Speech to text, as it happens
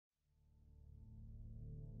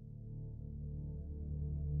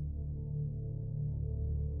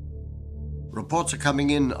Reports are coming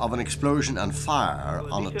in of an explosion and fire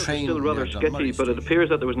on a train. Still rather sketchy, but it appears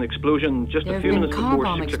that there was an explosion just a few minutes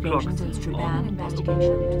before 6 o'clock. In Strabane,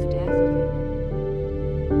 investigation into the death.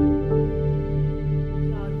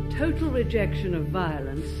 Our total rejection of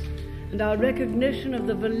violence and our recognition of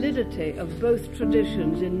the validity of both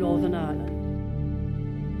traditions in Northern Ireland.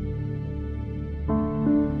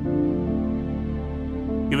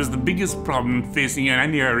 It was the biggest problem facing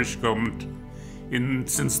any Irish government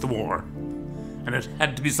since the war. And it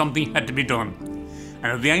had to be something had to be done.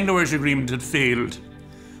 And if the Anglo Irish Agreement had failed,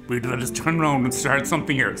 we'd have to turn around and start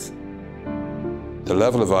something else. The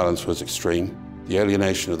level of violence was extreme. The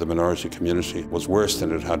alienation of the minority community was worse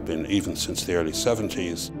than it had been even since the early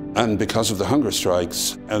 70s. And because of the hunger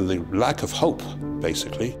strikes and the lack of hope,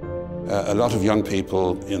 basically, a lot of young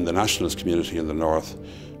people in the nationalist community in the north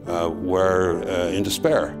were in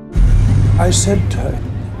despair. I said to her,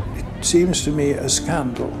 it seems to me a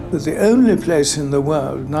scandal that the only place in the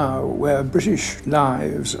world now where British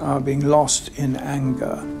lives are being lost in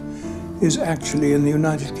anger is actually in the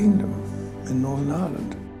United Kingdom, in Northern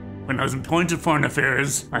Ireland. When I was appointed Foreign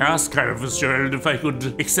Affairs, I asked Gareth Fitzgerald if I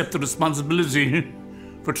could accept the responsibility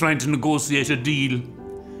for trying to negotiate a deal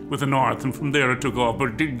with the North, and from there it took off.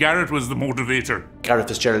 But Gareth was the motivator. Gareth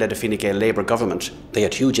Fitzgerald led a Fine Gael Labour government. They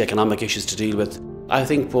had huge economic issues to deal with. I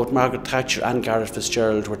think both Margaret Thatcher and Gareth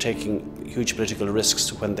Fitzgerald were taking huge political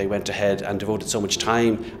risks when they went ahead and devoted so much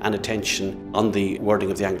time and attention on the wording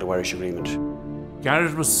of the Anglo Irish Agreement.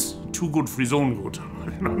 Gareth was too good for his own good. You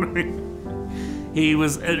know what I mean? He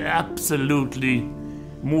was absolutely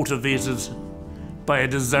motivated by a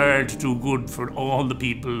desire to do good for all the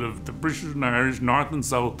people of the British and Irish, North and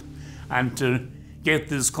South, and to get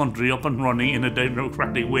this country up and running in a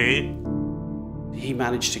democratic way. He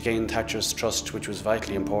managed to gain Thatcher's trust, which was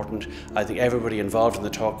vitally important. I think everybody involved in the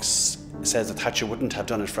talks says that Thatcher wouldn't have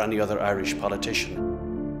done it for any other Irish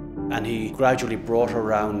politician. And he gradually brought her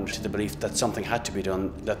around to the belief that something had to be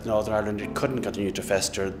done, that Northern Ireland couldn't continue to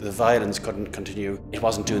fester, the violence couldn't continue. It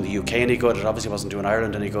wasn't doing the UK any good, it obviously wasn't doing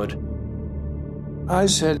Ireland any good. I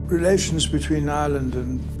said relations between Ireland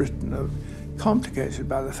and Britain are complicated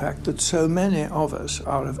by the fact that so many of us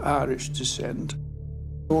are of Irish descent.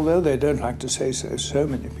 Although they don't like to say so, so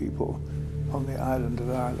many people on the island of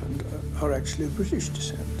Ireland are actually of British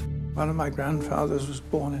descent. One of my grandfathers was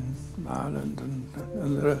born in Ireland, and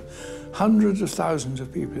there are hundreds of thousands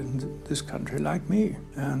of people in this country like me.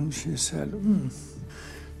 And she said,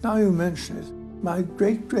 now you mention it, my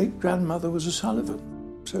great-great-grandmother was a Sullivan,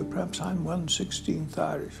 so perhaps I'm 1/16th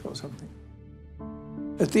Irish or something.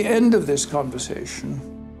 At the end of this conversation,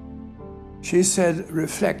 she said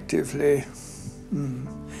reflectively,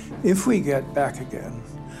 if we get back again,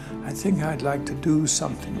 I think I'd like to do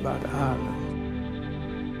something about Ireland.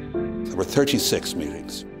 There were 36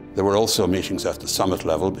 meetings. There were also meetings at the summit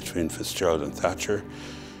level between Fitzgerald and Thatcher,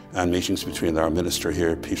 and meetings between our minister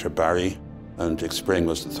here, Peter Barry, and Dick Spring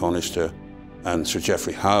was the Taoiseach, and Sir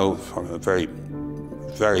Geoffrey Howe, a very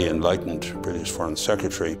enlightened British Foreign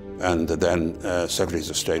Secretary, and the then Secretaries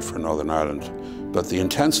of State for Northern Ireland. But the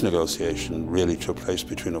intense negotiation really took place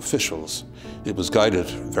between officials. It was guided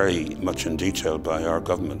very much in detail by our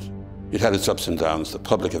government. It had its ups and downs. The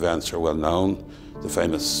public events are well known, the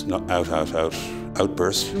famous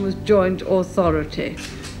outburst. It was joint authority.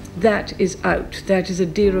 That is out. That is a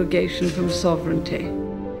derogation from sovereignty.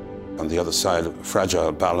 On the other side of a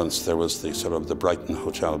fragile balance, there was the Brighton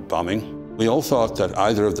Hotel bombing. We all thought that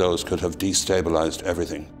either of those could have destabilized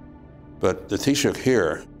everything. But the Taoiseach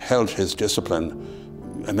here held his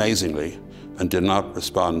discipline amazingly and did not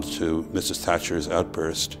respond to Mrs. Thatcher's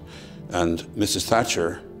outburst. And Mrs.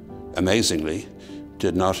 Thatcher, amazingly,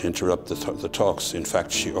 did not interrupt the talks. In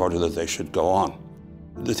fact, she ordered that they should go on.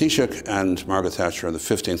 The Taoiseach and Margaret Thatcher on the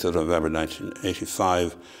 15th of November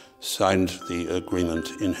 1985 signed the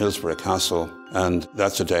agreement in Hillsborough Castle, and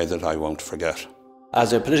that's a day that I won't forget.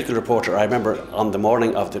 As a political reporter, I remember on the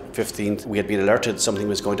morning of the 15th, we had been alerted something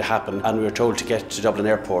was going to happen, and we were told to get to Dublin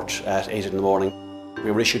Airport at 8 in the morning.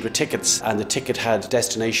 We were issued with tickets, and the ticket had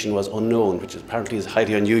destination was unknown, which apparently is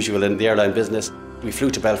highly unusual in the airline business. We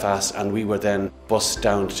flew to Belfast, and we were then bused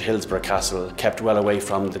down to Hillsborough Castle, kept well away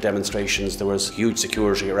from the demonstrations. There was huge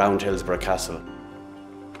security around Hillsborough Castle.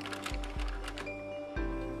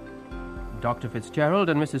 Dr. Fitzgerald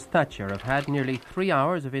and Mrs. Thatcher have had nearly 3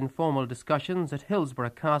 hours of informal discussions at Hillsborough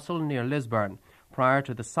Castle near Lisburn, prior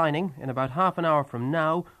to the signing, in about half an hour from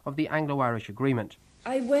now, of the Anglo Irish Agreement.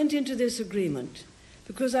 I went into this agreement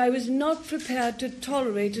because I was not prepared to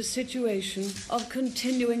tolerate a situation of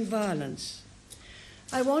continuing violence.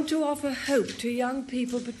 I want to offer hope to young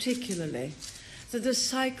people particularly that the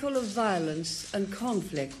cycle of violence and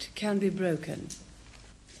conflict can be broken.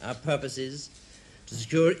 Our purpose is to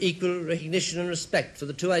secure equal recognition and respect for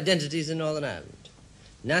the two identities in Northern Ireland.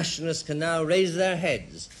 Nationalists can now raise their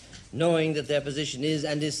heads, knowing that their position is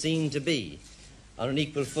and is seen to be on an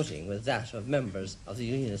equal footing with that of members of the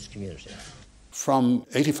Unionist community. From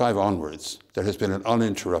 85 onwards, there has been an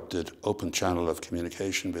uninterrupted open channel of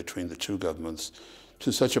communication between the two governments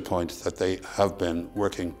to such a point that they have been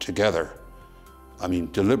working together,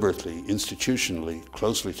 deliberately, institutionally,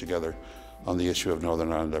 closely together on the issue of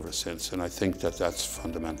Northern Ireland ever since, and I think that that's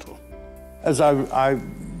fundamental. As I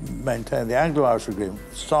maintain, the Anglo Irish Agreement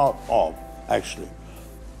start of, actually,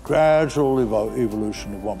 gradual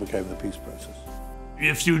evolution of what became the peace process.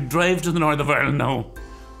 If you drive to the north of Ireland now,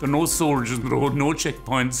 there are no soldiers on the road, no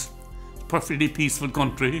checkpoints. It's a perfectly peaceful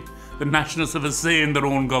country. The nationalists have a say in their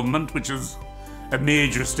own government, which is a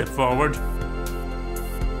major step forward.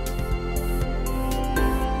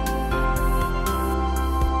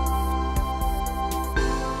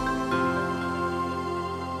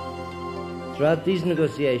 Throughout these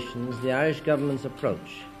negotiations, the Irish government's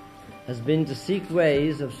approach has been to seek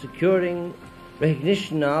ways of securing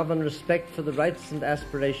recognition of and respect for the rights and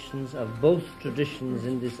aspirations of both traditions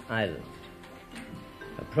in this island,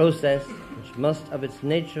 a process which must of its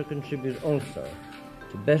nature contribute also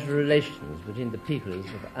to better relations between the peoples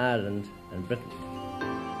of Ireland and Britain.